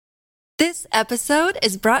This episode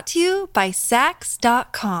is brought to you by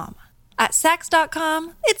Sax.com. At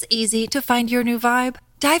Sax.com, it's easy to find your new vibe.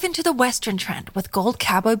 Dive into the Western trend with gold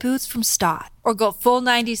cowboy boots from Stott, or go full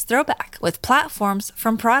 90s throwback with platforms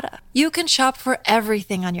from Prada. You can shop for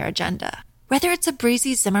everything on your agenda, whether it's a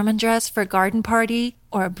breezy Zimmermann dress for a garden party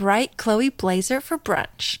or a bright Chloe blazer for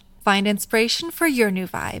brunch. Find inspiration for your new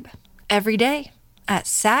vibe every day at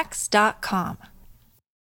Sax.com.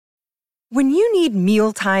 When you need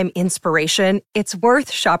mealtime inspiration, it's worth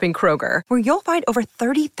shopping Kroger, where you'll find over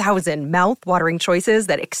 30,000 mouth-watering choices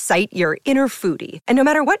that excite your inner foodie. And no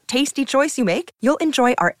matter what tasty choice you make, you'll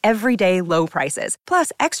enjoy our everyday low prices,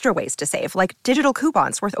 plus extra ways to save, like digital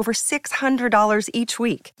coupons worth over $600 each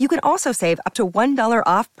week. You can also save up to $1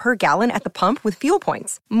 off per gallon at the pump with fuel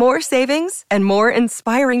points. More savings and more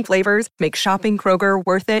inspiring flavors make shopping Kroger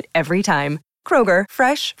worth it every time. Kroger,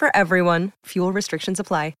 fresh for everyone. Fuel restrictions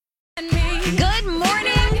apply. Good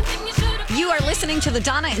morning. You are listening to the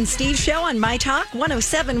Donna and Steve show on My Talk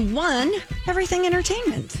 107.1 Everything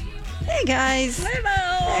Entertainment. Hey, guys.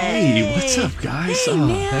 Hello. Hey, what's up, guys? Hey,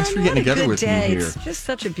 man, thanks for getting together with day. me here. It's just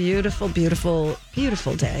such a beautiful, beautiful,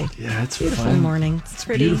 beautiful day. Yeah, it's beautiful fun. morning. It's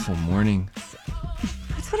pretty. Beautiful morning.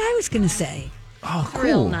 That's what I was going to say. Oh, cool.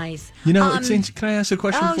 Real nice. You know, can I ask a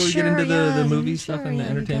question before we get into the movie sure, stuff and the yeah,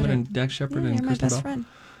 entertainment and Dax Shepard and my Kristen best Bell? friend.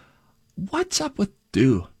 What's up with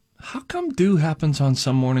dew? How come dew happens on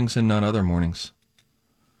some mornings and not other mornings?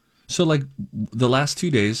 So, like, the last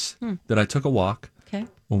 2 days that I took a walk, Okay.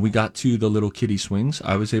 when we got to the little kiddie swings,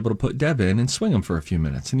 I was able to put Deb in and swing him for a few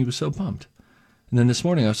minutes, and he was so pumped. And then this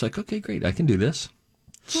morning, I was like, okay, great, I can do this.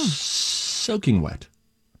 Soaking wet.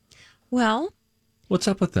 Well, What's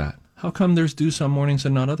up with that? How come there's dew some mornings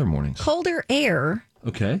and not other mornings? colder air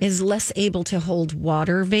Okay. is less able to hold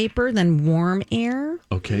water vapor than warm air.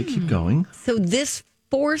 Okay, keep going. So this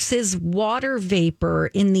forces water vapor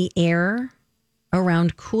in the air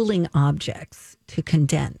around cooling objects to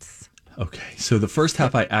condense. Okay, so the first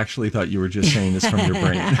half I actually thought you were just saying this from your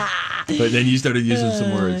brain. But then you started using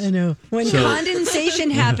some words. I know. When So- condensation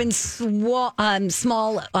happens, small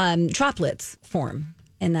droplets form,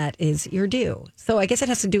 and that is your dew. So I guess it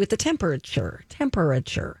has to do with the temperature.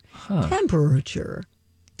 Temperature.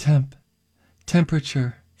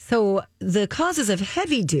 Temperature. So the causes of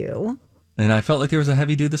heavy dew, And I felt like there was a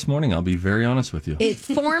heavy dew this morning, I'll be very honest with you. it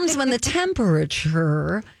forms when the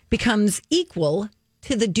temperature becomes equal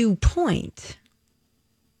to the dew point.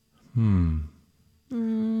 I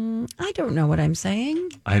don't know what I'm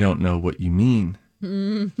saying. I don't know what you mean.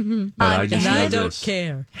 But I just know this.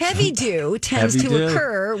 care. Heavy dew tends Heavy to dew.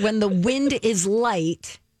 occur when the wind is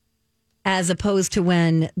light as opposed to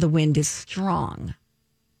when the wind is strong.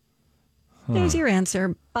 There's your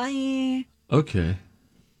answer. Bye. Okay.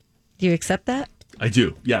 Do you accept that? I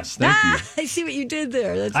do. Yes, thank you. I see what you did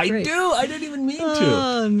there. That's I great. do. I didn't even mean to.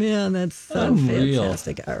 Oh, man, that's so Unreal.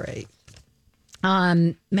 fantastic. All right.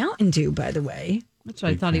 Mountain Dew, by the way. That's what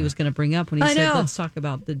I thought he was going to bring up when he I said, know. let's talk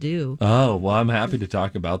about the dew. Oh, well, I'm happy to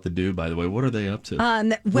talk about the dew, by the way. What are they up to? What are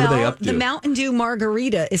they Well, up to? the Mountain Dew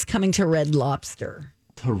margarita is coming to Red Lobster.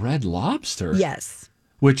 To Red Lobster? Yes.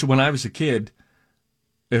 Which, when I was a kid,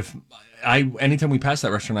 anytime we passed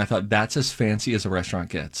that restaurant, I thought that's as fancy as a restaurant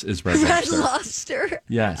gets, is Red Red Lobster. Lobster.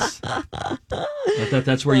 Yes. I thought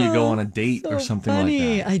that's where you go on a date or something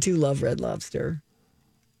Funny. like that. I do love Red Lobster.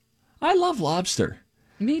 I love lobster.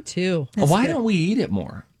 Me too. Why don't we eat it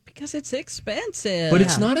more? Because it's expensive. But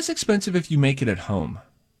it's not as expensive if you make it at home.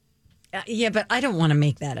 Yeah, but I don't want to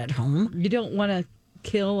make that at home. You don't want to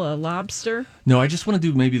kill a lobster? No, I just want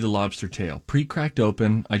to do maybe the lobster tail. Pre-cracked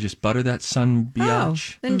open. I just butter that sun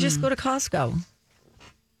biatch. Then just go to Costco.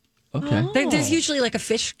 Okay. There's usually like a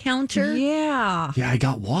fish counter. Yeah. Yeah, I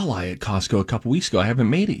got walleye at Costco a couple weeks ago. I haven't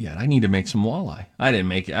made it yet. I need to make some walleye. I didn't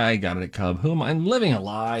make it. I got it at Cub. Who am I? I'm living a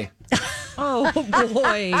lie. Oh,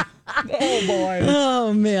 boy. Oh, boy.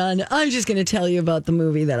 Oh, man. I'm just going to tell you about the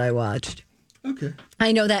movie that I watched. Okay.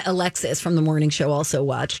 I know that Alexis from the morning show also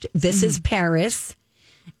watched. This is Paris.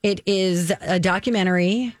 It is a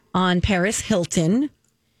documentary on Paris Hilton.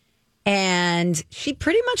 And she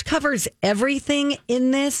pretty much covers everything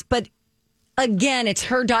in this. But again, it's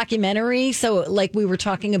her documentary. So, like we were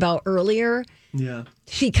talking about earlier, Yeah.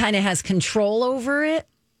 she kind of has control over it,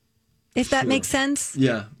 if that makes sense.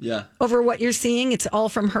 Yeah. Yeah. Over what you're seeing. It's all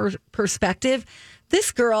from her perspective.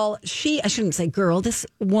 This girl, I shouldn't say girl, this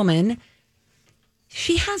woman,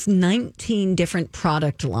 she has 19 different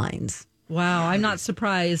product lines. Wow, I'm not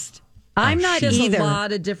surprised. I'm not She has either. a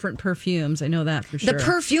lot of different perfumes. I know that for sure. The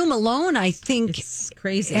perfume alone, I think, It's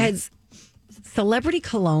crazy. has celebrity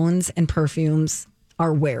colognes and perfumes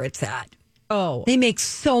are where it's at. Oh, They make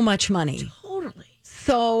so much money. totally.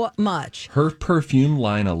 so much. Her perfume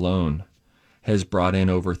line alone has brought in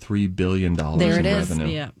over $3 billion There in it is.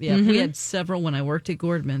 revenue. Yeah, yeah. We had several when I worked at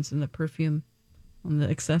Gordman's in the perfume, on the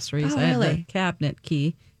accessories. Oh, I had really? the cabinet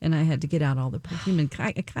key, and I had to get out all the perfume. And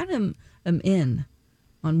I kind of am in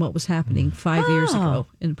on what was happening 5 years ago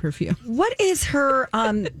in perfume. What is her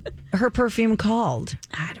her perfume called?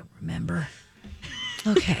 I don't remember.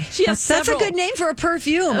 Okay. She has That's a several. good name for a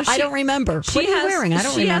perfume. No, I don't remember. What are you wearing? I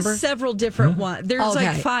don't she remember. has several different ones. There's Okay.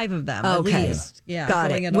 like 5 of them Okay. at least. Yeah, Got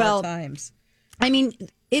going it. at Well, all times. I mean,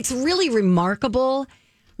 it's really remarkable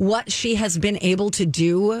what she has been able to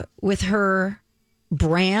do with her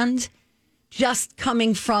brand, just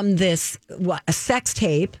coming from this, a sex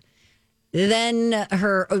tape, then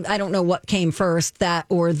her, I don't know what came first, that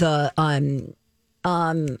or the, oh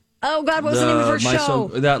God, what was the name of her show?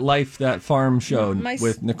 That farm show My-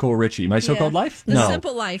 with Nicole Richie. My So-Called Life? The No.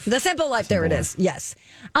 Simple Life. The Simple Life. There it is. Yes.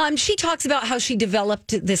 She talks about how she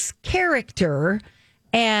developed this character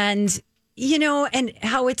and, and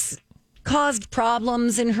how it's caused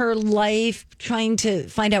problems in her life, trying to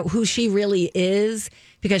find out who she really is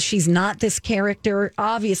because she's not this character.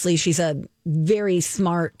 Obviously, she's a very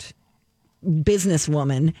smart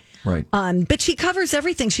businesswoman. Right. But she covers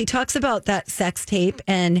everything. She talks about that sex tape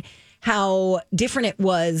and how different it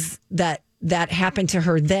was that happened to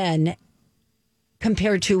her then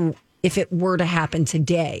compared to if it were to happen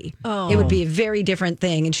today. It would be a very different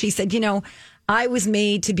thing. And she said, I was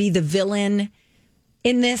made to be the villain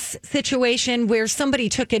in this situation where somebody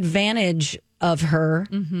took advantage of her,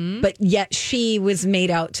 but yet she was made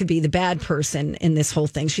out to be the bad person in this whole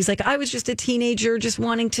thing. She's like, I was just a teenager just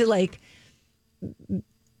wanting to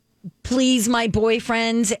please my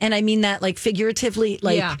boyfriend, and I mean that figuratively,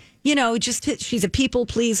 she's a people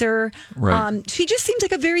pleaser. Right. She just seems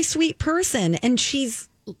like a very sweet person, and she's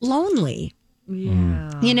lonely,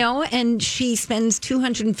 and she spends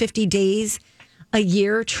 250 days a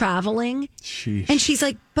year traveling. Sheesh. And she's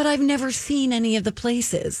like, but I've never seen any of the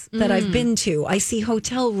places that I've been to. I see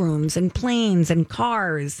hotel rooms and planes and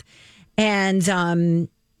cars, and I'm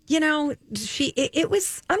glad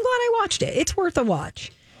I watched it. It's worth a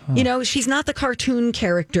watch. She's not the cartoon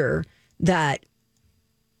character that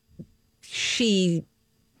she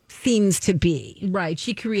seems to be. Right.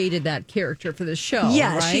 She created that character for the show.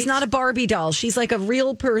 Yeah, right? she's not a Barbie doll. She's like a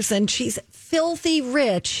real person. She's filthy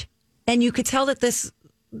rich, and you could tell that this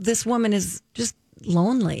woman is just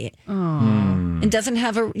lonely and doesn't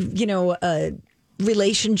have a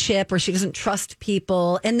relationship, or she doesn't trust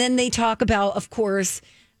people. And then they talk about, of course,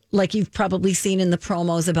 like you've probably seen in the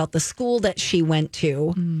promos, about the school that she went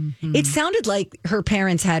to. Mm-hmm. It sounded like her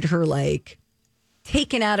parents had her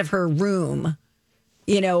taken out of her room,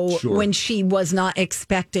 Sure. when she was not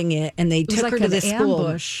expecting it, and they took her to an this school.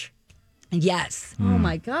 ambush. Yes. Oh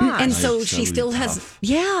my God. And so That's she still tough.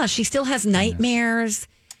 she still has nightmares,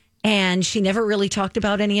 and she never really talked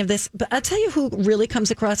about any of this. But I'll tell you who really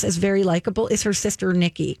comes across as very likable is her sister,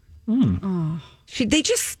 Nikki.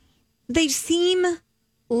 They seem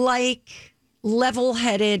like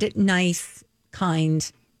level-headed, nice,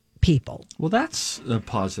 kind people. Well, that's a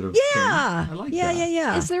positive Yeah. thing. I like yeah, that. yeah,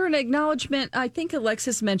 yeah. Is there an acknowledgement? I think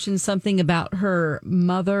Alexis mentioned something about her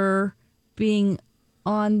mother being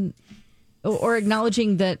on or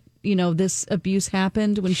acknowledging that, this abuse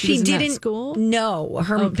happened when she was in didn't that school? No,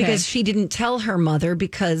 Okay. because she didn't tell her mother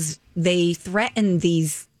because they threatened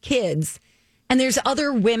these kids. And there's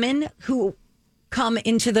other women who come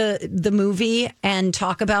into the movie and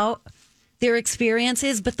talk about their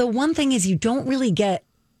experiences. But the one thing is, you don't really get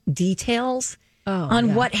details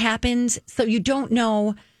on what happened. So you don't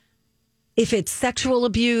know if it's sexual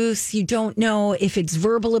abuse. You don't know if it's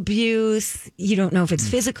verbal abuse. You don't know if it's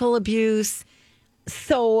physical abuse.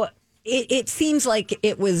 So it seems like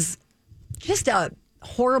it was just a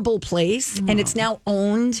horrible place, and it's now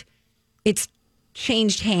owned. It's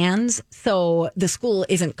changed hands, so the school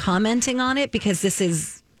isn't commenting on it because this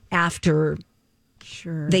is after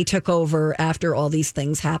they took over, after all these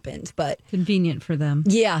things happened. But Convenient for them.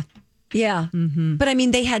 yeah. But I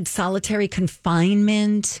mean, they had solitary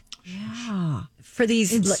confinement. Yeah. For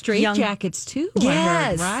these In young straitjackets too, Yes.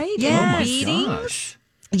 I heard, right? Yes. Oh my Beatings. gosh.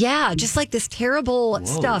 Yeah, just like this terrible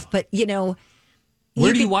stuff. But,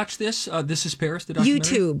 Where do you watch this? This is Paris, the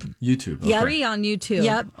documentary? YouTube. YouTube. Okay. Yeah. Free on YouTube.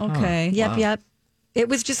 Yep. Okay. Yep. It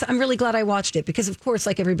was just, I'm really glad I watched it because, of course,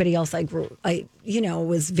 like everybody else, I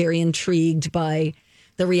was very intrigued by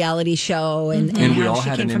the reality show and And we how all she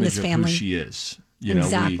had came an from image this of family. who she is.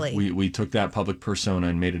 Exactly. We took that public persona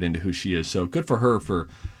and made it into who she is. So good for her for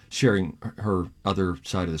sharing her other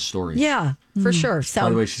side of the story. Yeah, for sure. So, By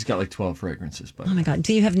the way, she's got like 12 fragrances. But oh my God.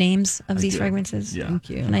 Do you have names of these do. fragrances? Yeah. Thank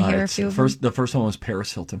you. Can I hear a few of them? The first one was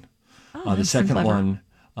Paris Hilton. The that's second clever. one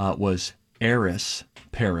was Heiress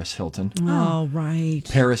Paris Hilton. Oh, right.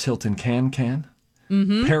 Paris Hilton Can.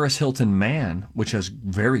 Paris Hilton Man, which has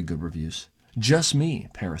very good reviews. Just Me,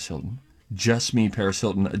 Paris Hilton. Just Me, Paris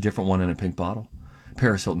Hilton, a different one in a pink bottle.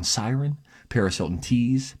 Paris Hilton Siren. Paris Hilton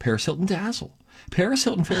Tease. Paris Hilton Dazzle. Paris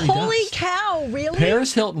Hilton Fairy Holy Dust. cow, really?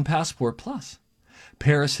 Paris Hilton Passport Plus.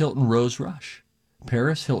 Paris Hilton Rose Rush.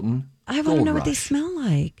 Paris Hilton I want to Gold know what they Rush. smell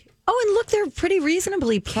like. Oh, and look, they're pretty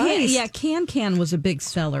reasonably priced. Can was a big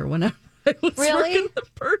seller when I was Really? working the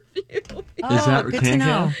perfume. Is that good to Can?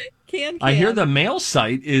 know. Can. I hear the male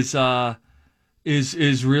site is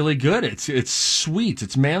really good. It's sweet.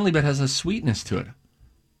 It's manly, but has a sweetness to it.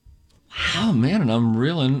 Wow. Oh man, and I'm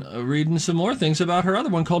reading some more things about her other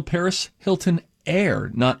one called Paris Hilton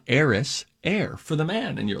Air, not Heiress, Air for the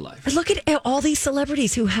man in your life. Look at all these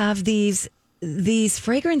celebrities who have these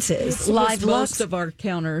fragrances. Live most Lux, of our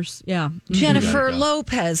counters. Yeah. Jennifer go.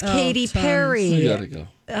 Katy Katy tons. Perry. We gotta go.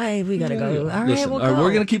 We gotta go. All right, Listen, we'll all right, go.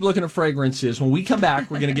 we're going to keep looking at fragrances. When we come back,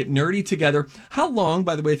 we're going to get nerdy together. How long,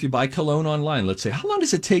 by the way, if you buy cologne online, let's say, how long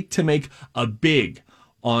does it take to make a big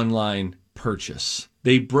online purchase?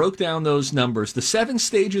 They broke down those numbers. The 7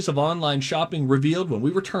 stages of online shopping revealed when we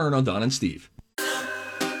return on Don and Steve.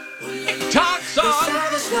 Talk song!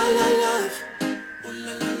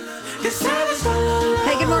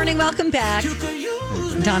 Hey, good morning. Welcome back.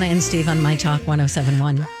 Donna and Steve on My Talk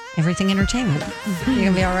 1071. Everything Entertainment. You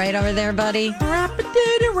gonna be all right over there, buddy?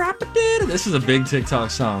 This is a big TikTok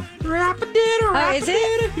song. Oh, is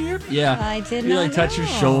it? Yeah. I did You not like touch your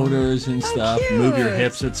know. shoulders and stuff. cute. Move your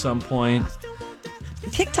hips at some point.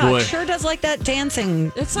 TikTok Boy. sure does like that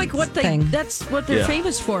dancing. It's like what thing. that's what they're Yeah.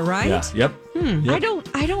 famous for, right? Yeah. Yep. Yep.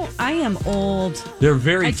 I am old. They're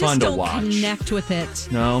very I fun just to don't watch. connect with it.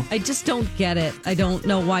 No. I just don't get it. I don't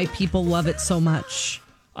know why people love it so much.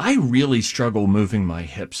 I really struggle moving my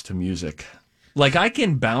hips to music. Like I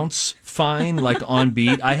can bounce fine, like on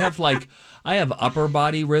beat. I have upper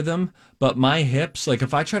body rhythm, but my hips, like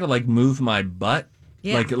if I try to like move my butt,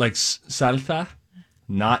 Yeah. like salsa,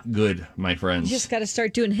 not good, my friends. You just got to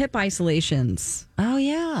start doing hip isolations. Oh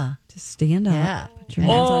yeah. Just stand up. Yeah. Put your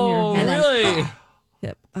hands on Oh, your really?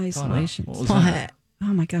 hip isolations. What was that? Oh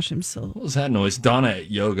my gosh, I'm so. What was that noise? Donna at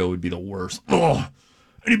yoga would be the worst. Oh,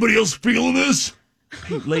 anybody else feeling this?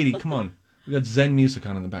 Hey, lady, come on. We got Zen music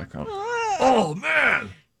on in the background. Oh, man.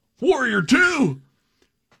 Warrior 2.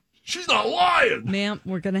 She's not lying. Ma'am,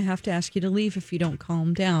 we're going to have to ask you to leave if you don't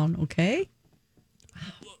calm down, okay?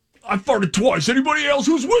 I farted twice. Anybody else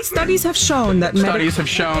who's with me? Studies have shown that The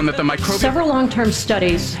microbial... several long-term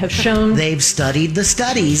studies have shown They've studied the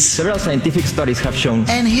studies. Several scientific studies have shown...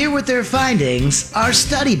 And here with their findings are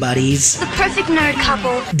study buddies, The perfect nerd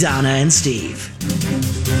couple. Donna and Steve.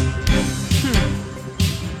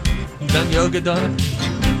 You done yoga, Donna?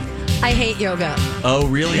 I hate yoga. Oh,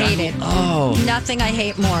 really? Hate it. Oh. Nothing I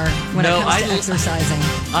hate more when No, it comes I- to exercising.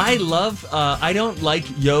 I love, I don't like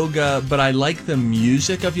yoga, but I like the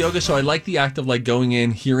music of yoga. So I like the act of like going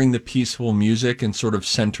in, hearing the peaceful music and sort of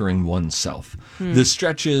centering oneself. The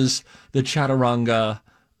stretches, the chaturanga,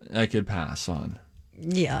 I could pass on.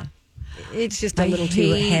 Yeah. It's just a little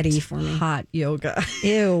too heady for me. Hot yoga.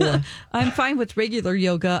 Ew. I'm fine with regular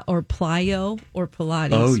yoga or plyo or Pilates.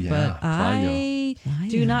 Oh, yeah, But I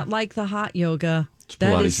do not like the hot yoga.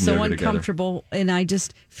 That Pilates is and so yoga together. uncomfortable, and I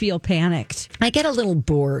just feel panicked. I get a little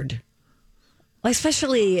bored.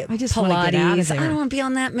 Especially I just Pilates. wanna get out of I there. don't want to be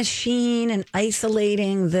on that machine and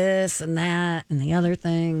isolating this and that and the other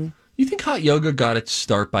thing. You think hot yoga got its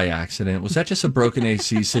start by accident? Was that just a broken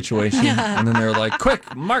AC situation? And then they're like,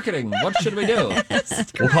 quick, marketing, what should we do?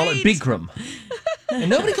 We'll call it Bikram. And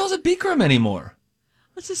nobody calls it Bikram anymore.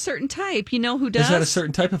 It's a certain type. You know who does? Is that a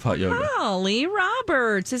certain type of hot yoga? Holly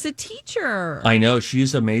Roberts is a teacher. I know,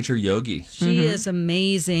 she's a major yogi. She is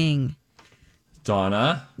amazing.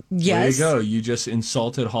 Donna, Yes. there you go. You just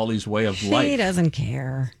insulted Holly's way of She life. doesn't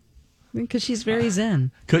care. Because she's very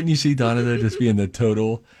zen. Couldn't you see Donna though, just being the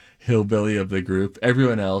total hillbilly of the group?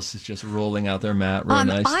 Everyone else is just rolling out their mat real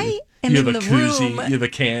nicely. I am you have in a the koozie. room. You have a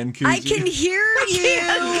can koozie. I can hear you.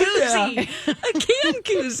 Koozie. A can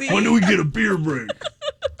koozie. When do we get a beer break?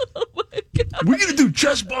 We gonna do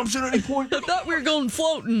chest bumps at any point? I thought we were going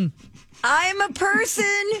floating. I'm a person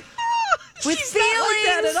with She's feelings. not like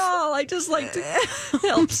that at all. I just like to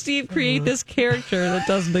help Steve create this character that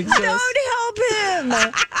doesn't exist. Don't help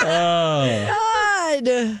him.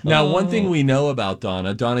 God. Now, one thing we know about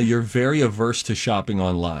Donna, you're very averse to shopping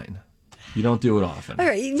online. You don't do it often. All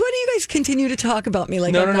right. Why do you guys continue to talk about me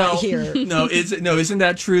like I'm not here? Isn't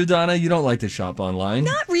that true, Donna? You don't like to shop online?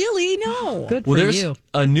 Not really, no. Good Well, for there's you.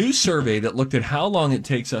 a new survey that looked at how long it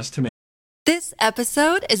takes us to make. This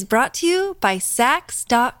episode is brought to you by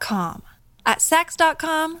Sax.com. At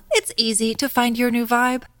Sax.com, it's easy to find your new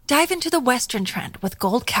vibe. Dive into the Western trend with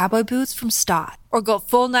gold cowboy boots from Stott, or go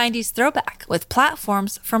full 90s throwback with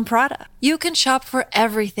platforms from Prada. You can shop for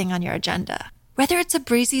everything on your agenda, whether it's a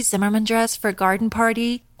breezy Zimmermann dress for a garden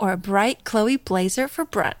party or a bright Chloe blazer for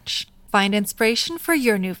brunch. Find inspiration for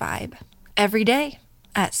your new vibe every day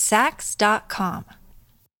at Sax.com.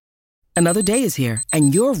 Another day is here,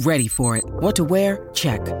 and you're ready for it. What to wear?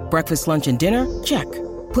 Check. Breakfast, lunch, and dinner? Check.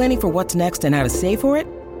 Planning for what's next and how to save for it?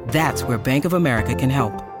 That's where Bank of America can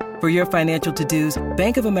help. For your financial to-dos,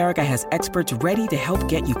 Bank of America has experts ready to help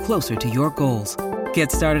get you closer to your goals.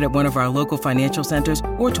 Get started at one of our local financial centers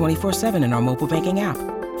or 24/7 in our mobile banking app.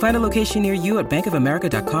 Find a location near you at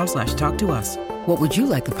bankofamerica.com/talktous. What would you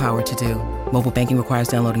like the power to do? Mobile banking requires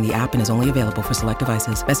downloading the app and is only available for select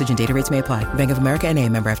devices. Message and data rates may apply. Bank of America N.A.,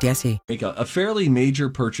 member FDIC. Make a fairly major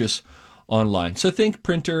purchase online. So think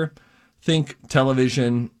printer, think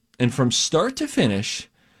television, and from start to finish,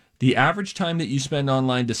 the average time that you spend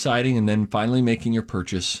online deciding and then finally making your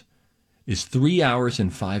purchase is 3 hours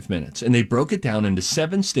and 5 minutes. And they broke it down into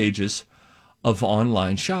 7 stages of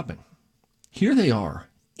online shopping. Here they are,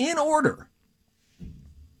 in order.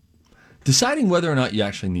 Deciding whether or not you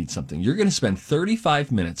actually need something. You're going to spend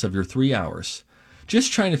 35 minutes of your 3 hours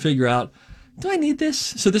just trying to figure out, do I need this?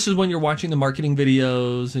 So this is when you're watching the marketing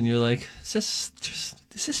videos and you're like, is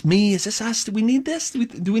this me? Is this us? Do we need this?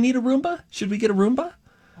 Do we need a Roomba? Should we get a Roomba?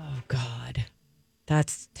 Oh, God.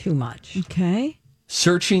 That's too much. Okay.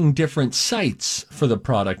 Searching different sites for the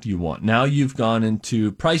product you want. Now you've gone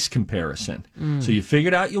into price comparison. So you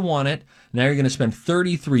figured out you want it. Now you're going to spend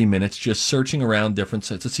 33 minutes just searching around different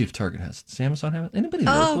sites. Let's see if Target has it. Does Amazon have it? Anybody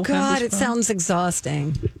local Oh, have God. this It product? sounds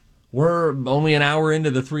exhausting. We're only an hour into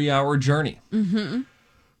the 3-hour journey. Mm-hmm.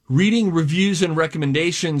 Reading reviews and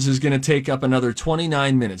recommendations is going to take up another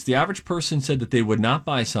 29 minutes. The average person said that they would not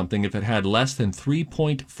buy something if it had less than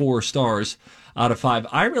 3.4 stars out of 5.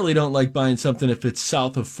 I really don't like buying something if it's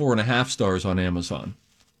south of 4.5 stars on Amazon.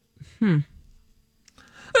 Is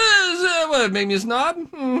that what made me snob?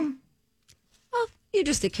 Well, you're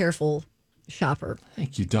just a careful shopper.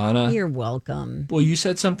 Thank you, Donna. You're welcome. Well, you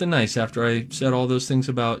said something nice after I said all those things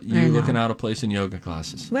about you looking out of place in yoga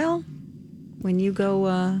classes. Well, when you go,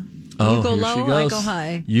 you Oh, go here she low, I goes. go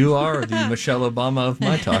high. You are the Michelle Obama of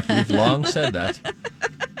my talk. You've long said that.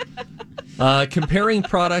 Comparing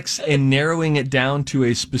products and narrowing it down to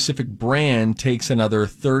a specific brand takes another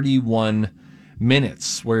 31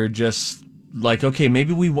 minutes. Where just like, okay,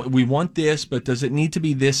 maybe we want this, but does it need to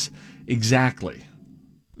be this exactly?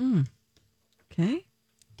 Okay.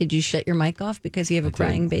 Did you shut your mic off because you have a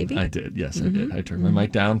crying baby? I did. Yes, I did. I turned my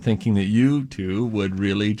mic down thinking that you two would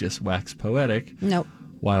really just wax poetic. Nope.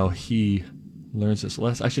 While he learns this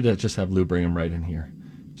lesson. I should just have Lou bring him right in here.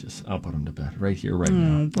 I'll put him to bed right here, right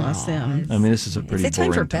now. Bless him. I mean, this is a pretty it time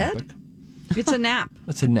boring for bed? topic. It's a nap.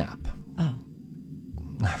 It's a nap. Oh.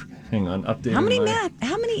 Hang on, updating.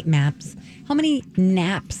 How many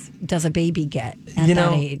naps does a baby get at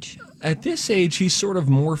that age? At this age, he's sort of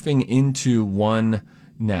morphing into one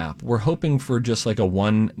nap. We're hoping for just like a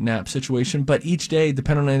one nap situation, but each day,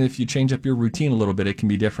 depending on if you change up your routine a little bit, it can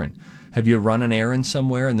be different. Have you run an errand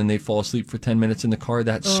somewhere and then they fall asleep for 10 minutes in the car?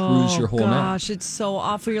 That screws your whole nap. Gosh, it's so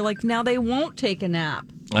awful. You're like, now they won't take a nap.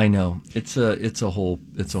 I know. It's a whole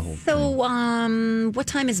thing. So, what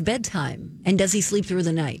time is bedtime? And does he sleep through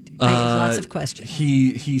the night? I have lots of questions.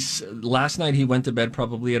 He's last night he went to bed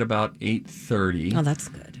probably at about 8:30. Oh, that's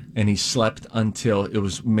good. And he slept until it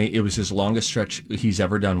was his longest stretch he's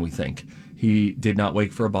ever done, we think. He did not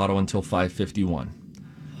wake for a bottle until 5:51.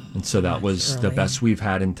 And so that was the best we've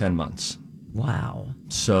had in 10 months. Wow.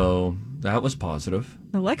 So that was positive.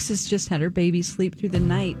 Alexis just had her baby sleep through the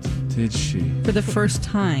night Did she? for the first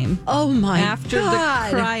time. Oh, my After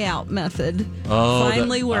God. the cry out method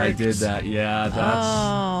Finally worked. I did that. Yeah,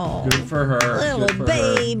 that's good for her. Little Good for her.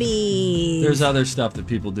 baby. There's other stuff that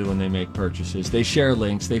people do when they make purchases. They share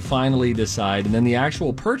links, they finally decide, and then the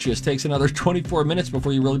actual purchase takes another 24 minutes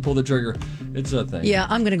before you really pull the trigger. It's a thing. Yeah,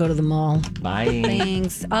 I'm going to go to the mall. Bye.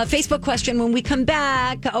 Thanks. Facebook question when we come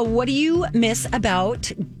back. What do you miss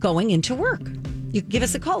about going into work? You can give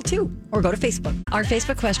us a call, too, or go to Facebook. Our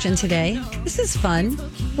Facebook question today, this is fun.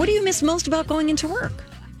 What do you miss most about going into work?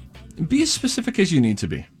 Be as specific as you need to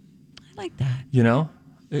be. I like that. You know?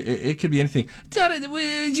 It could be anything. Donna,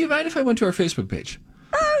 would you mind if I went to our Facebook page?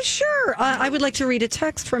 Oh, sure. I would like to read a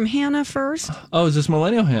text from Hannah first. Oh, is this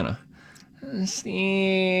Millennial Hannah? Steve.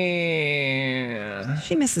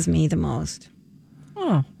 She misses me the most.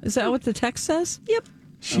 Oh, is that what the text says? Yep.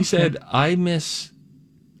 She said, I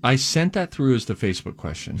sent that through as the Facebook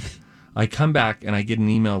question. I come back and I get an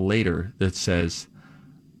email later that says,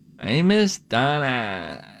 I miss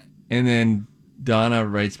Donna. And then Donna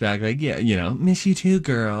writes back like, yeah, miss you too,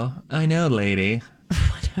 girl. I know, lady.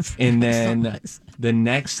 Whatever. And then the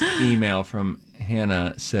next email from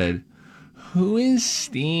Hannah said, who is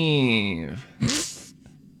Steve?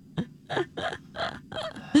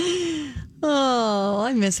 Oh,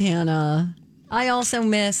 I miss Hannah. I also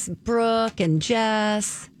miss Brooke and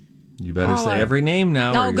Jess. You better say every name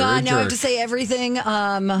now. Oh, God, now I have to say everything.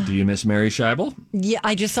 Do you miss Mary Scheibel? Yeah,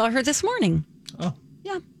 I just saw her this morning. Oh.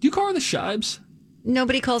 Yeah. Do you call her the Scheibs?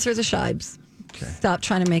 Nobody calls her the Scheibs. Okay. Stop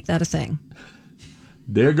trying to make that a thing.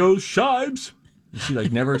 There goes Scheibs. She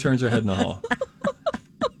never turns her head in the hall.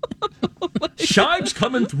 Scheibs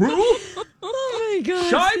coming through? Oh, my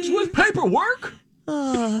God. Scheibs with paperwork?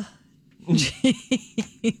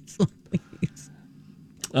 Jeez Louise.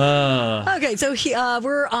 Okay, so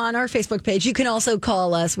we're on our Facebook page. You can also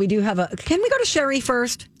call us. We do have can we go to Sherry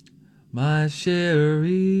first? My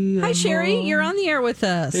Sherry. Hi, Sherry. You're on the air with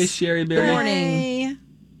us. Hey, Sherry Berry. Good morning.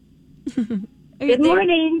 Good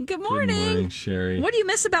morning. Good morning. Good morning, Sherry. What do you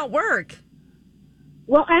miss about work?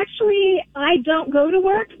 Well, actually, I don't go to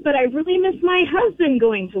work, but I really miss my husband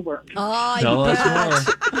going to work. Oh, Tell us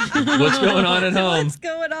more. What's going on at home? What's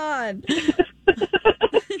going on?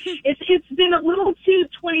 It's been a little too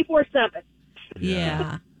 24/7.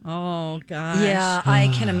 Yeah. Oh, gosh. Yeah, I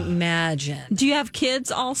can imagine. Do you have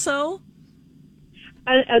kids also?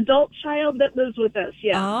 An adult child that lives with us,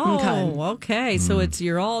 yeah. Oh, okay. So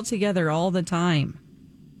you're all together all the time.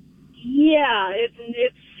 Yeah, it's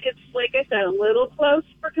like I said, a little close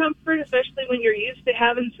for comfort, especially when you're used to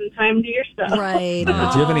having some time to yourself. Right. Do you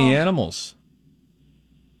have any animals?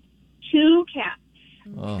 2 cats.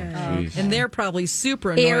 Oh, jeez. And they're probably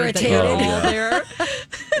super annoyed Irritated. that you're all there.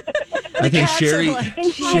 I think Sherry are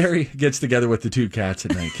Sherry gets together with the 2 cats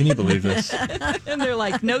at night. Can you believe this? And they're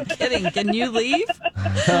like, no kidding. Can you leave?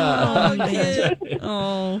 Oh, kid.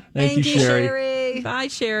 Oh. Thank you, Sherry. Bye,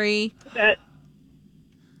 Sherry.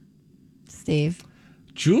 Steve,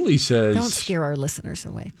 Julie says, don't scare our listeners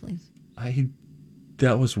away, please.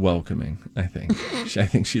 That was welcoming, I think. I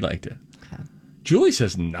think she liked it. Okay. Julie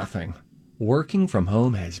says nothing. Working from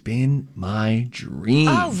home has been my dream.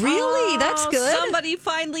 Oh, really? That's good. Somebody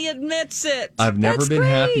finally admits it. I've never That's been great.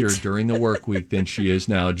 happier during the work week than she is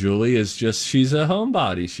now. Julie is she's a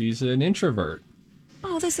homebody. She's an introvert.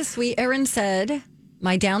 Oh, this is sweet. Erin said,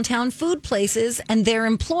 my downtown food places and their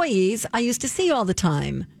employees I used to see all the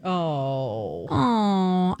time. Oh.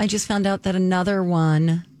 Oh, I just found out that another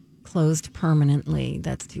one closed permanently.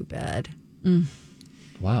 That's too bad.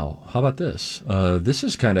 Wow. How about this? This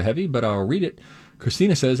is kind of heavy, but I'll read it.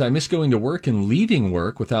 Christina says, I miss going to work and leaving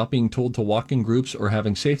work without being told to walk in groups or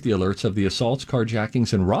having safety alerts of the assaults,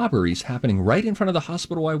 carjackings, and robberies happening right in front of the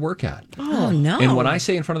hospital I work at. Oh, no. And when I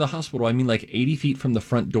say in front of the hospital, I mean like 80 feet from the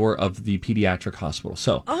front door of the pediatric hospital.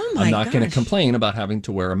 So I'm not going to complain about having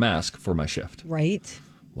to wear a mask for my shift. Right.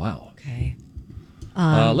 Wow. Okay.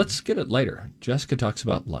 Let's get it later. Jessica talks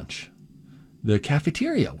about lunch. The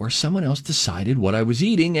cafeteria where someone else decided what I was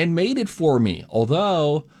eating and made it for me.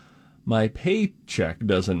 Although my paycheck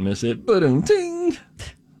doesn't miss it. Ba-dum-ting.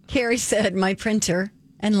 Carrie said, my printer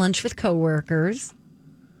and lunch with coworkers.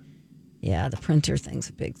 Yeah, the printer thing's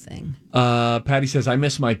a big thing. Patty says, I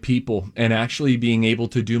miss my people and actually being able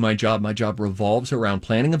to do my job. My job revolves around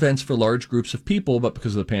planning events for large groups of people, but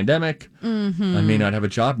because of the pandemic, I may not have a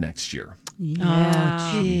job next year.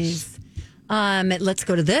 Yeah. Oh, jeez. Let's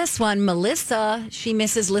go to this one. Melissa, she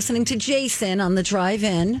misses listening to Jason on the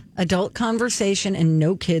drive-in, adult conversation, and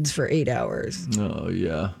no kids for 8 hours. Oh,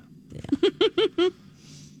 yeah.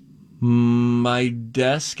 My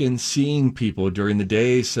desk and seeing people during the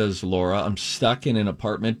day, says Laura. I'm stuck in an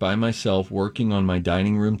apartment by myself working on my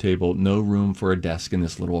dining room table. No room for a desk in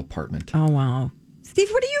this little apartment. Oh, wow. Steve,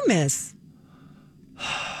 what do you miss?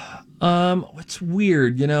 It's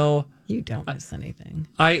weird, You don't miss anything.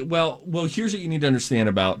 Well, here's what you need to understand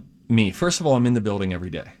about me. First of all, I'm in the building every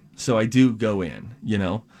day. So I do go in,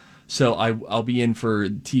 So I'll be in for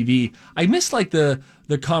TV. I miss like the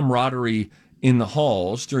camaraderie in the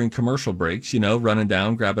halls during commercial breaks, running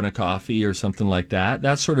down, grabbing a coffee or something like that.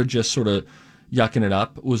 That sort of yucking it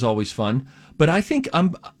up was always fun. But I think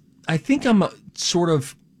I'm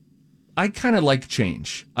I kind of like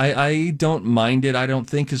change. I don't mind it. I don't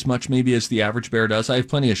think as much maybe as the average bear does. I have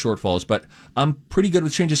plenty of shortfalls, but I'm pretty good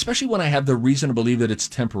with change, especially when I have the reason to believe that it's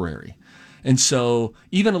temporary. And so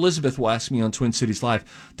even Elizabeth will ask me on Twin Cities Live,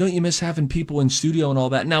 don't you miss having people in studio and all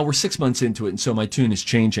that? Now we're 6 months into it, and so my tune is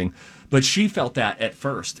changing. But she felt that at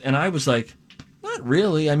first. And I was like, not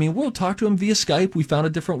really. I mean, we'll talk to him via Skype. We found a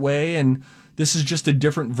different way, and this is just a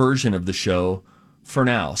different version of the show for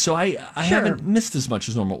now. So I haven't missed as much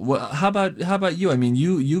as normal. Well, how about you? I mean,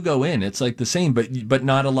 you go in. It's like the same, but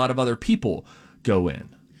not a lot of other people go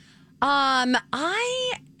in.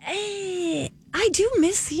 I do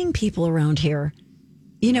miss seeing people around here.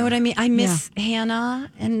 You know what I mean? I miss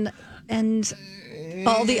Hannah and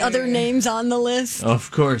all the other names on the list.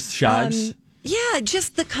 Of course, Shives. Yeah,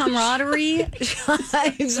 just the camaraderie.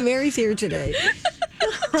 Shives, Mary's here today.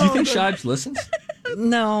 Do you think Shives listens?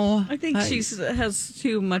 No. I think she has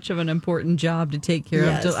too much of an important job to take care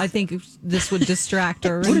of. I think this would distract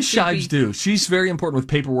her. What does Shives do? She's very important with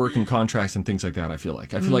paperwork and contracts and things like that, I feel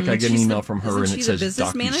like. I feel like I get an email from her and it says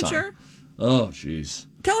business manager? Oh, jeez.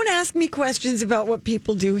 Don't ask me questions about what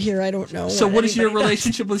people do here. I don't know. So what is your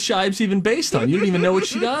relationship with Shives even based on? You don't even know what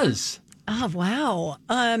she does. Oh, wow.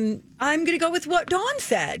 I'm going to go with what Dawn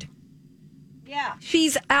said. Yeah.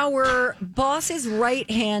 She's our boss's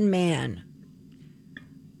right-hand man.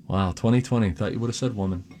 Wow, 2020. Thought you would have said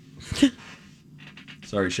woman.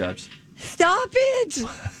 Sorry, Shives. Stop it!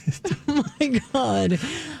 Oh my God.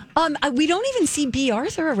 We don't even see B.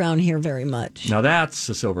 Arthur around here very much. Now that's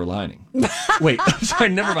a silver lining. Wait, I'm sorry.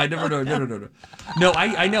 Never mind. No. No,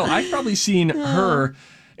 I know. I've probably seen her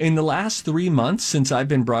in the last 3 months since I've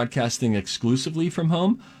been broadcasting exclusively from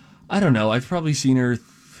home. I don't know. I've probably seen her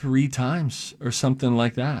 3 times or something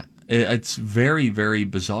like that. It's very, very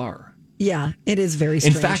bizarre. Yeah, it is very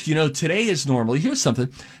strange. In fact, today is normally, here's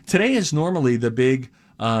something. Today is normally the big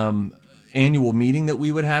annual meeting that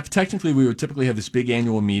we would have. Technically, we would typically have this big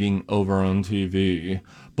annual meeting over on TV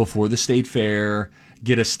before the state fair,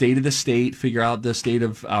 get a state of the state, figure out the state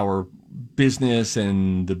of our business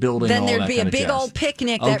and the building. Then all there'd that be kind a of big jazz. old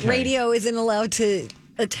picnic that radio isn't allowed to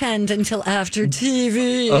attend until after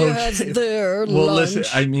TV has their lunch. Listen,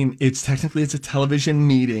 I mean, it's a television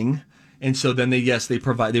meeting. And so then they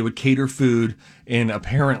would cater food, and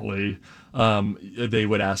apparently they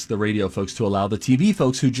would ask the radio folks to allow the TV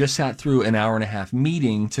folks who just sat through an hour and a half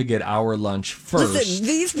meeting to get our lunch first. Listen,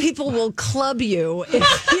 these people will club you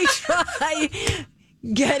if you try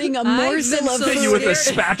getting a morsel of food. You with a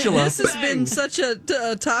spatula. This has been such a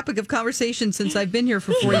topic of conversation since I've been here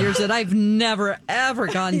for 4 years that I've never, ever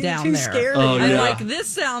gone down too there. scared of you. I'm like, this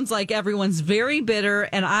sounds like everyone's very bitter,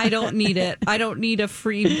 and I don't need it. I don't need a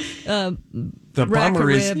free the bummer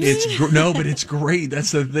is but it's great.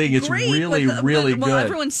 That's the thing. It's great, really good. Well,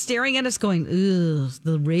 everyone's staring at us going, ugh,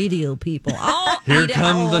 the radio people. Here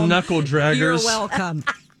come the knuckle draggers. You're welcome.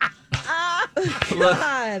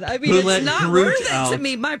 God, I mean, it's not worth it to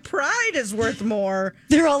me. My pride is worth more.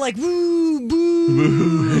 They're all like, woo, boo.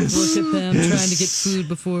 Look at them trying to get food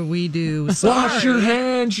before we do. Wash your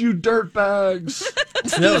hands, you dirtbags.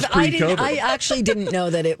 That was pre-COVID. I actually didn't know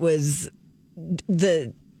that it was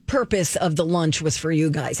the purpose of the lunch was for you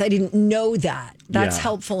guys. I didn't know that. That's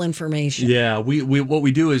helpful information. Yeah, we what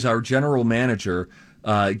we do is our general manager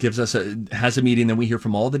has a meeting, then we hear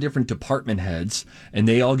from all the different department heads, and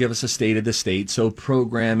they all give us a state of the state. So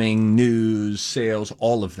programming, news, sales,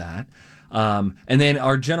 all of that. And then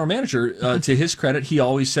our general manager, to his credit, he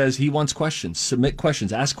always says he wants questions. Submit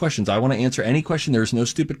questions. Ask questions. I want to answer any question. There's no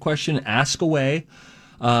stupid question. Ask away.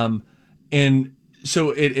 And so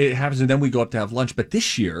it happens, and then we go up to have lunch. But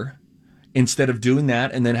this year, instead of doing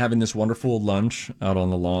that and then having this wonderful lunch out on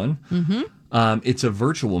the lawn, it's a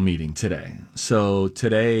virtual meeting today. So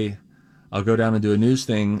today I'll go down and do a news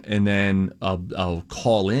thing, and then I'll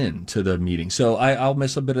call in to the meeting. So I'll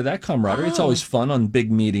miss a bit of that camaraderie. It's always fun on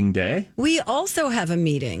big meeting day. We also have a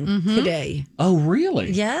meeting today. Oh,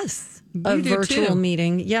 really? Yes. You a do virtual too.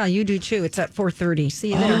 meeting. Yeah, you do too. It's at 4:30. See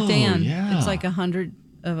you there. Oh, Dan. yeah. It's like 100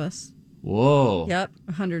 of us. Whoa. Yep.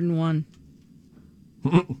 101.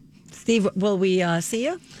 Steve, will we see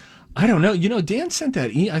you? I don't know. Dan sent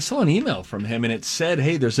that. I saw an email from him, and it said,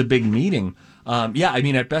 "Hey, there's a big meeting." Yeah, I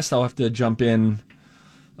mean, at best, I'll have to jump in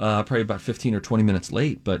probably about 15 or 20 minutes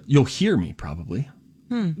late, but you'll hear me probably.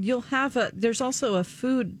 You'll have there's also a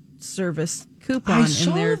food service coupon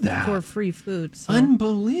in there for free food. So.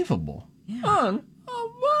 Unbelievable. Yeah.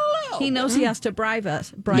 Unbelievable. He knows he has to bribe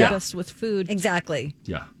us with food Exactly.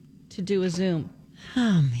 Yeah. to do a Zoom.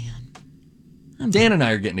 Oh, man. Dan and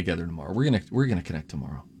I are getting together tomorrow. We're gonna connect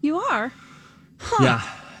tomorrow. You are? Yeah.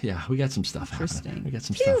 We got some stuff Interesting. happening. We got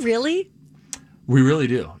some Do you stuff. really? We really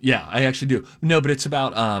do. Yeah, I actually do. No, but it's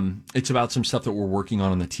about some stuff that we're working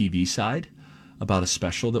on the TV side, about a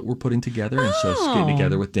special that we're putting together, and so it's getting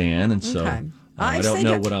together with Dan, and so Okay. I don't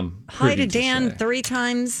know what I'm hi privy to Dan say. 3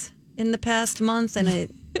 times in the past month, and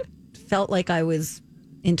it felt like I was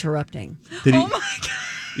interrupting. Did he, Oh my God.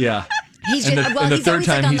 Yeah. He's And just, the, and the he's third always,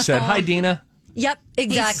 like, time on he the said, phone. "Hi, Dina." Yep,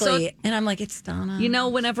 exactly. so- and I'm like, it's Donna. You know,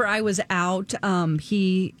 whenever I was out,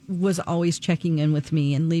 he was always checking in with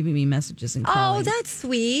me and leaving me messages and calling. Oh, that's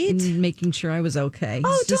sweet. and making sure I was okay. Oh,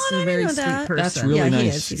 He's just Dawn, I a didn't very know sweet that. person. That's really Yeah, he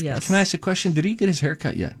nice. is. He's Yes. Can I ask a question? Did he get his hair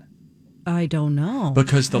cut yet? I don't know.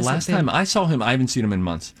 Because the Has it last been- time I saw him, I haven't seen him in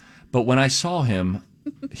months. But when I saw him,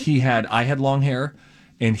 I had long hair,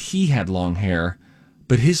 and he had long hair,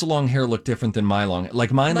 but his long hair looked different than my long.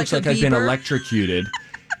 Like mine looks Like like a I've been Bieber? electrocuted.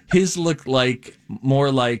 His looked like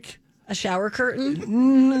more like A shower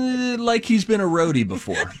curtain? like he's been a roadie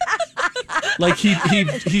before. Like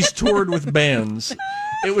he's toured with bands.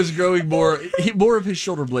 It was growing more of his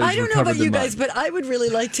shoulder blades I don't were know covered about you than mine. guys, but I would really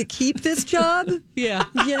like to keep this job. Yeah.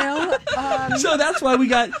 You know? So that's why we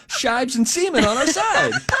got Shibes and Seaman on our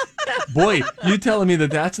side. Boy, you telling me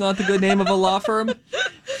that that's not the good name of a law firm?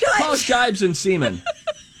 Call Shibes and Seaman.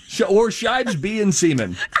 Or Shibes B and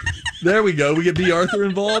Seaman. There we go. We get B. Arthur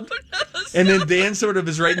involved. And then Dan sort of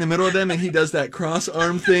is right in the middle of them, and he does that cross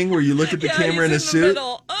arm thing where you look at the camera in a suit.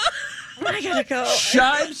 I gotta go.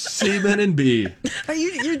 Shibes, Seaman, and B.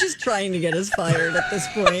 You're just trying to get us fired at this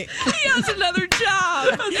point. He has another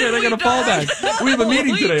job. That's right, I got a fallback. We have a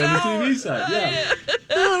meeting today on the TV side. Yeah.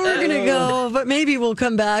 Oh, we're gonna go, but maybe we'll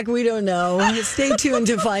come back. We don't know. Stay tuned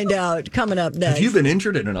to find out. Coming up next. Have you been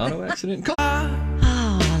injured in an auto accident? Oh,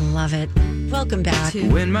 I love it. Welcome back.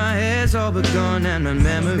 When my hair's all but gone and my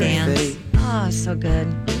memory Dance. fades. Oh, so good.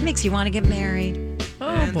 Makes you want to get married.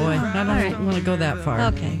 Oh, boy. I don't want to go that far.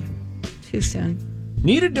 Okay. Too soon.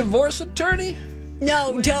 Need a divorce attorney?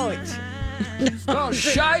 No, don't. Oh,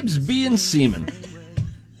 Shibes, B, and Seaman.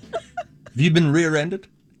 Have you been rear-ended?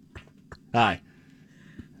 Hi.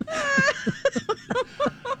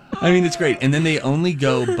 I mean, it's great. And then they only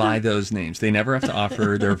go by those names. They never have to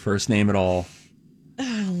offer their first name at all.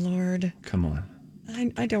 Oh, Lord. Come on.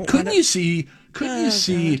 I don't Couldn't wanna... you see God.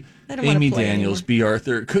 I don't wanna Amy play Daniels, anymore. B.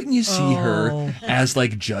 Arthur? Couldn't you see her as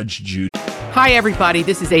like Judge Judy? Hi, everybody.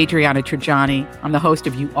 This is Adriana Trajani. I'm the host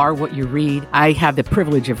of You Are What You Read. I have the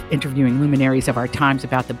privilege of interviewing luminaries of our times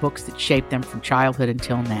about the books that shaped them from childhood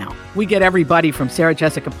until now. We get everybody from Sarah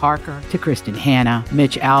Jessica Parker to Kristen Hanna,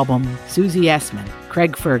 Mitch Albom, Susie Essman,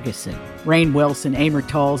 Craig Ferguson, Rainn Wilson, Amor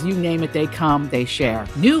Tolls, you name it, they come, they share.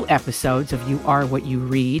 New episodes of You Are What You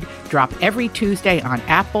Read drop every Tuesday on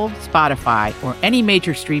Apple, Spotify, or any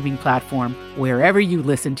major streaming platform wherever you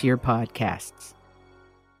listen to your podcasts.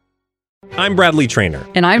 I'm Bradley Trainer.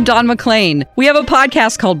 And I'm Don McClain. We have a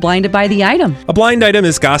podcast called Blinded by the Item. A blind item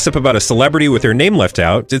is gossip about a celebrity with their name left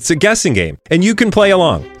out. It's a guessing game, and you can play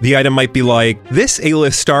along. The item might be like, this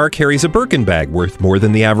A-list star carries a Birkin bag worth more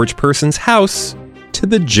than the average person's house to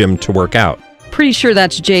the gym to work out. Pretty sure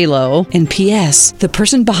that's J-Lo. And P.S. the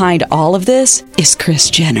person behind all of this is Kris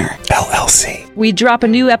Jenner, LLC. We drop a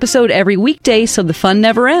new episode every weekday so the fun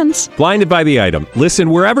never ends. Blinded by the Item. Listen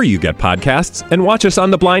wherever you get podcasts and watch us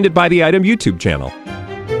on the Blinded by the Item YouTube channel.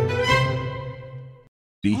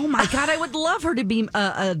 Oh, my God. I would love her to be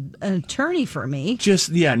an attorney for me.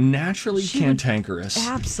 Just, naturally cantankerous.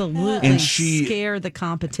 Absolutely. And she scare the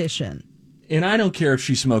competition. And I don't care if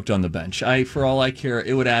she smoked on the bench. For all I care,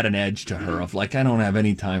 it would add an edge to her of like, I don't have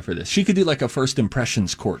any time for this. She could do like a first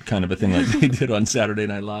impressions court kind of a thing like they did on Saturday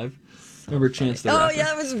Night Live. Remember Chance the Rapper? Oh, yeah,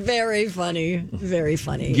 that was very funny. Very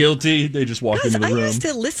funny. Guilty. They just walk into the room. I used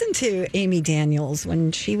to listen to Amy Daniels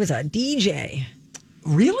when she was a DJ.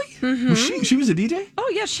 Really? Mm-hmm. She was a DJ?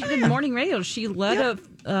 Oh, yeah. She did morning radio. She led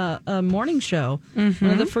a morning show. Mm-hmm.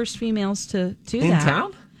 One of the first females to do that. In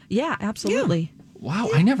town? Yeah, absolutely. Wow,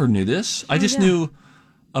 I never knew this. I just knew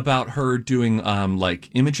about her doing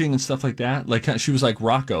like imaging and stuff like that. Like she was like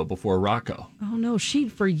Rocco before Rocco. Oh no, she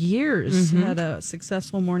for years had a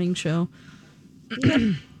successful morning show.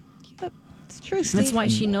 Yep, it's true. Steve. That's why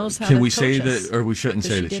she knows how. Can to we coach say us. that, or we shouldn't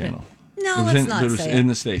say the did it. channel? No, it was let's not it was say in it.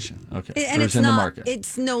 the station. Okay, And it it's was in not. the market.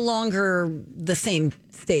 It's no longer the same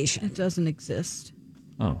station. It doesn't exist.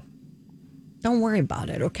 Oh, don't worry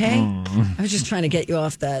about it. Okay. I was just trying to get you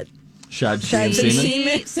off that. Shibes being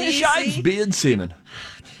semen. Shibes being semen.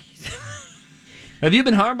 Have you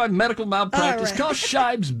been harmed by medical malpractice? All right. Call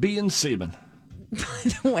Shibes being semen. By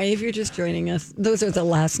the way, if you're just joining us, those are the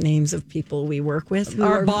last names of people we work with who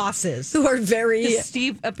Our are bosses. who are very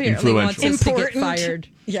Steve apparently wants us to get fired.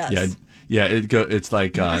 Yes. Yeah. It's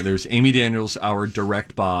like there's Amy Daniels, our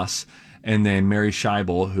direct boss, and then Mary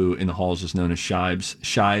Scheibel, who in the halls is known as Shibes.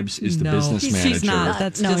 Shibes is the business manager. She's not.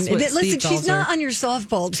 That's just what listen, Steve she's calls not her. on your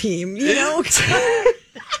softball team. You know.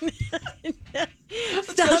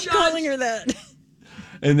 Stop calling her that.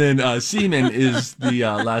 And then Seaman is the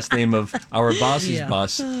last name of our boss's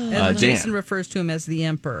boss, And Dan. Jason refers to him as the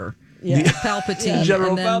Emperor. Yeah. Palpatine. General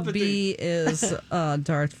and then Palpatine. B is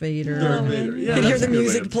Darth Vader. Yeah, I hear that's the a good way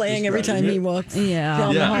music of playing every time describing he it. walks Yeah.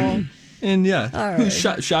 down the hall. And All right.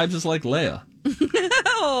 Shives is like Leia.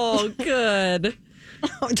 Oh, good.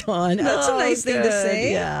 Oh, Dawn, that's a nice thing to good.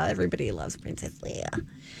 say. Yeah, everybody loves Princess Leia.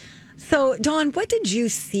 So, Dawn, what did you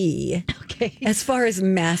see as far as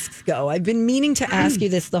masks go? I've been meaning to ask you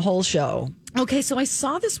this the whole show. Okay, so I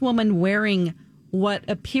saw this woman wearing what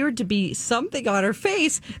appeared to be something on her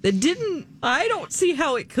face that I don't see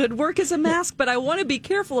how it could work as a mask, but I want to be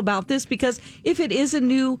careful about this because if it is a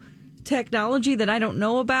new technology that I don't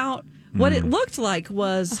know about, what it looked like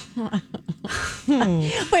was... Wait,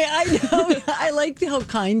 I know. I like how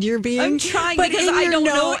kind you're being. I'm trying but because in I your don't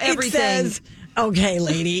know note, everything. It says, okay,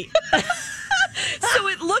 lady. So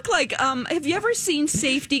it looked like, have you ever seen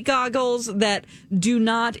safety goggles that do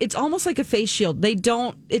not, it's almost like a face shield.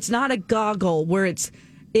 It's not a goggle where it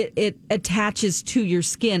attaches to your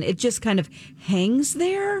skin. It just kind of hangs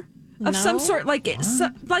there of some sort, like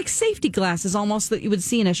safety glasses almost that you would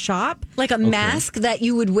see in a shop. Like a mask that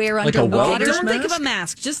you would wear Like a underwater. welder's Don't think of a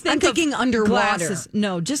mask. Just think I'm thinking of underwater. Glasses.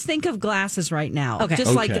 No, just think of glasses right now. Okay.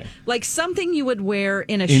 Just Okay. like something you would wear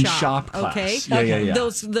in a In shop. shop class. Okay. Yeah.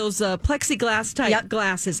 Those plexiglass type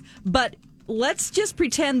glasses. But let's just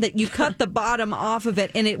pretend that you cut the bottom off of it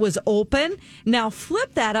and it was open. Now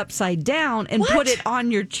flip that upside down and put it on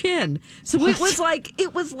your chin. So it was like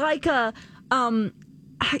a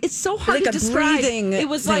it's so hard Like to a describe. breathing It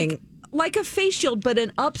was thing. like a face shield, but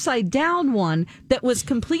an upside down one that was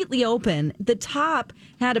completely open. The top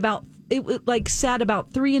had sat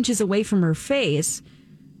about 3 inches away from her face.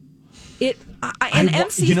 MC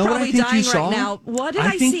is probably dying right now. What did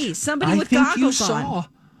I see? Somebody with goggles on.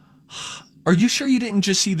 Are you sure you didn't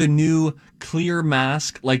just see the new clear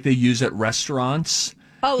mask like they use at restaurants?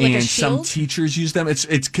 Oh, like a and some shield? teachers use them. It's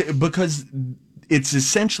because it's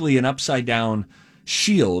essentially an upside down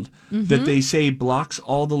shield that they say blocks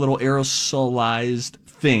all the little aerosolized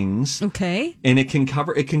things. Okay. And it can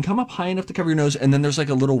come up high enough to cover your nose, and then there's like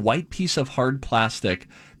a little white piece of hard plastic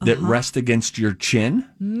that rests against your chin.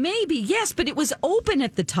 Maybe, yes, but it was open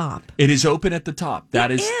at the top. It is open at the top.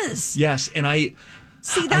 That It is. is. Yes, and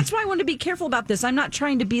See, that's why I want to be careful about this. I'm not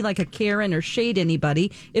trying to be like a Karen or shade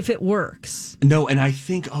anybody if it works. No, and I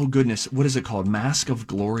think, oh goodness, what is it called? Mask of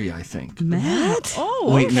Glory, I think. What? Oh,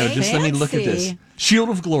 Wait, no, okay. just let me look at this. Shield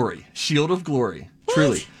of Glory. Shield of Glory. What?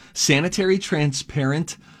 Truly. Sanitary,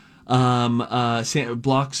 transparent,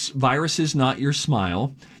 blocks viruses, not your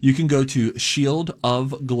smile. You can go to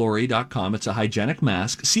shieldofglory.com. It's a hygienic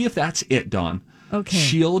mask. See if that's it, Dawn. Okay.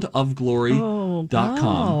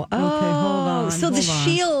 Shieldofglory.com. Okay, hold on. So the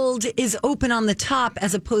shield is open on the top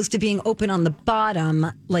as opposed to being open on the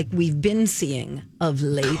bottom like we've been seeing of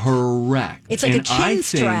late. Correct. It's like And a chin I think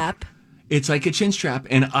strap. It's like a chin strap.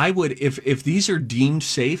 And I would, if these are deemed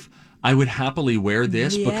safe, I would happily wear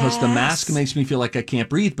this because the mask Yes. makes me feel like I can't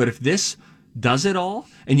breathe. But if this does it all,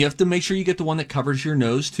 and you have to make sure you get the one that covers your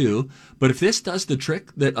nose too. But if this does the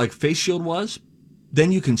trick that like face shield was,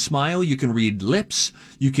 then you can smile, you can read lips,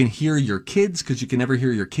 you can hear your kids because you can never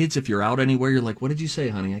hear your kids if you're out anywhere. You're like, what did you say,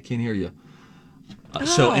 honey? I can't hear you.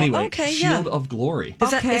 So anyway, okay, Shield of Glory.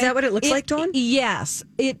 Is that what it looks like, Dawn? Yes,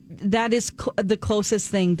 that is the closest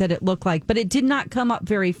thing that it looked like, but it did not come up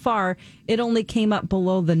very far. It only came up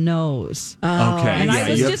below the nose. Okay, And I yeah,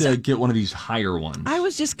 was you have just- to get one of these higher ones. I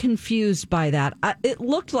was just confused by that. It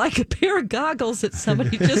looked like a pair of goggles that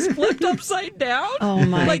somebody just flipped upside down. Oh,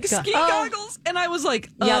 my like God. ski goggles, and I was like,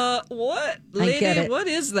 Yep. what, I lady? get it. What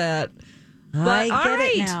is that? But I all get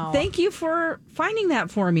it right, now. thank you for finding that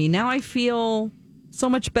for me. Now I feel so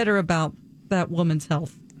much better about that woman's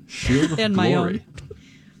health Shield of and Glory. my own.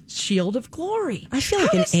 Shield of Glory. I feel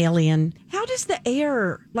like an alien. How does the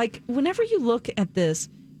air, like, whenever you look at this,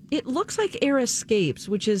 it looks like air escapes,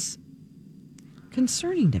 which is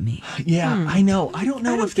concerning to me. Yeah, I know. I don't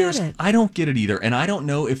know don't if there's. get it. I don't get it either, and I don't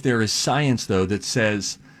know if there is science though that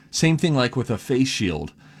says same thing like with a face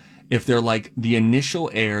shield. If they're like the initial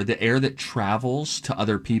air, the air that travels to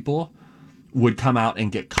other people, would come out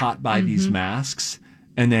and get caught by these masks,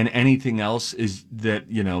 and then anything else is that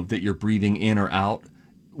that you're breathing in or out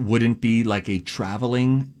wouldn't be like a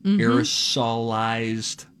traveling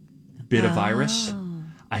aerosolized bit of virus.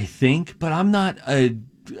 I think, but I'm not a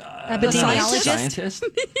scientist.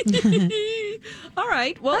 All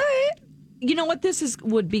right. Well, you know what? This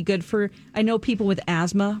would be good for. I know people with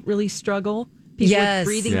asthma really struggle. People Yes.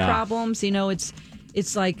 with breathing Yeah. problems.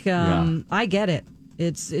 It's like I get it.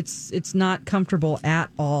 It's not comfortable at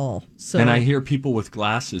all. So, and I hear people with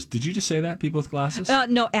glasses. Did you just say that? People with glasses?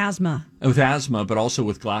 No, asthma. With asthma, but also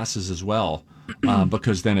with glasses as well,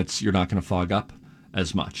 because then you're not going to fog up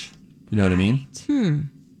as much. You know what I mean?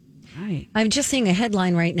 Right. I'm just seeing a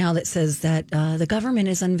headline right now that says that the government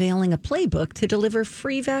is unveiling a playbook to deliver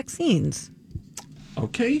free vaccines.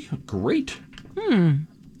 Okay, great.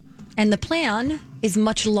 And the plan is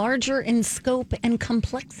much larger in scope and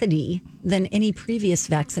complexity than any previous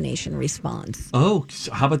vaccination response. Oh,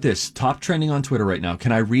 so how about this? Top trending on Twitter right now.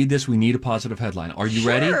 Can I read this? We need a positive headline. Are you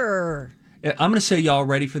ready? Sure. I'm going to say y'all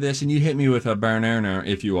ready for this, and you hit me with a burner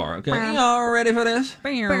if you are. Okay, y'all ready for this?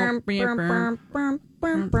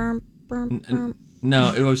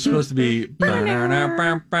 No, it was supposed to be.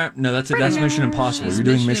 No, that's Mission Impossible. You're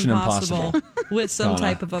doing Mission Impossible with some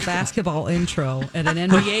type of a basketball intro and an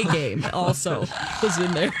NBA game also was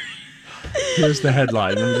in there. Here's the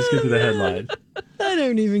headline. Let me just get to the headline. I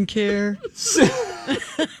don't even care.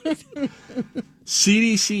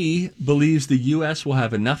 CDC believes the U.S. will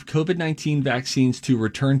have enough COVID-19 vaccines to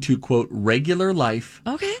return to, quote, regular life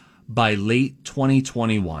by late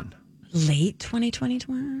 2021. Late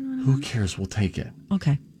 2021? Who cares? We'll take it.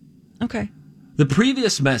 Okay. The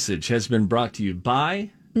previous message has been brought to you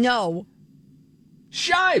by... No.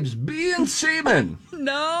 Shibes, B and Seaman.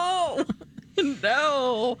 No. Don't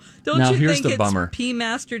now, you here's think the bummer. It's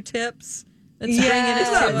P-Master Tips? That's bringing it It's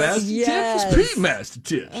to not us. Master Tips, it's P-Master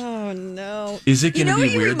Tips. Oh, no. Is it going to You know be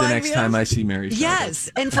what you weird the remind next me time of? I see Mary Shelley?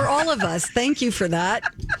 Yes, and for all of us, thank you for that.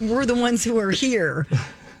 We're the ones who are here.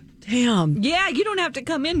 Damn. Yeah, you don't have to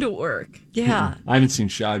come into work. Yeah. I haven't seen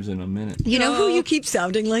Shibes in a minute. You know who you keep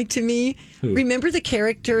sounding like to me? Who? Remember the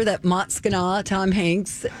character that Mott Skana, Tom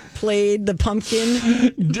Hanks, played the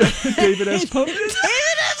pumpkin? David S. Pumpkin?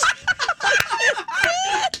 Yes.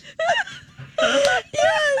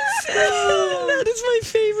 That is my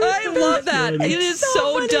favorite. I love that. It's It is so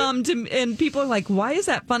so funny. dumb to, and people are like, "Why is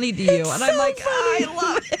that funny to you?" And I'm like, "I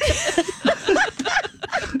love it."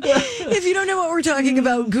 If you don't know what we're talking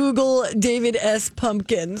about, Google David S.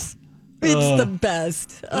 Pumpkins. It's the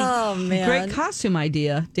best. Oh, man. Great costume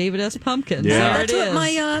idea, David S. Pumpkins. Yeah. There That's it what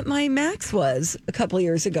is. my Max was a couple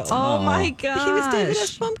years ago. Oh my gosh. He was David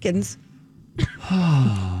S. Pumpkins.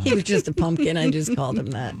 He was just a pumpkin. I just called him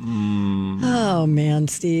that. Oh, man,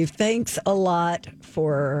 Steve. Thanks a lot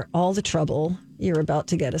for all the trouble you're about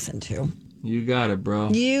to get us into. You got it, bro.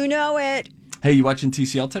 You know it. Hey, you watching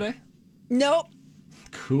TCL today? Nope.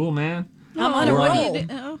 Cool, man. I'm on a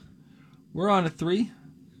roll. We're on a 3.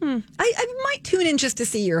 I might tune in just to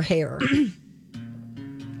see your hair.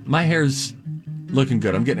 My hair's looking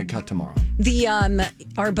good. I'm getting it cut tomorrow. The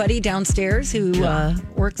our buddy downstairs who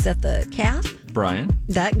works at the calf, Brian?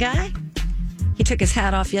 that guy, he took his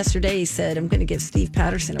hat off yesterday. He said, I'm going to give Steve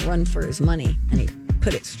Patterson a run for his money. And he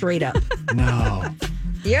put it straight up. No.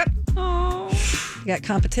 Yep. You got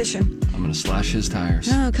competition. I'm going to slash his tires.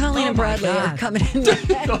 Oh, Colleen and my Bradley are God. coming in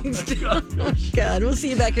next. Oh, God. We'll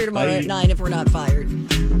see you back here tomorrow at 9 if we're not fired.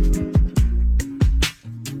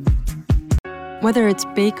 Whether it's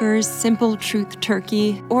Baker's Simple Truth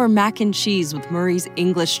Turkey or mac and cheese with Murray's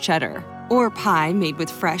English Cheddar or pie made with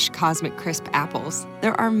fresh Cosmic Crisp apples,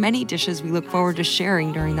 there are many dishes we look forward to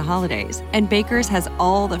sharing during the holidays. And Baker's has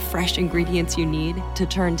all the fresh ingredients you need to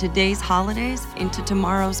turn today's holidays into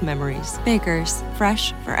tomorrow's memories. Baker's,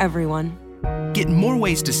 fresh for everyone. Get more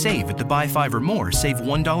ways to save at the Buy 5 or More Save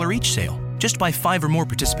 $1 each sale. Just buy 5 or more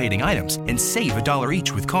participating items and save $1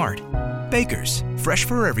 each with card. Baker's, fresh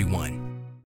for everyone.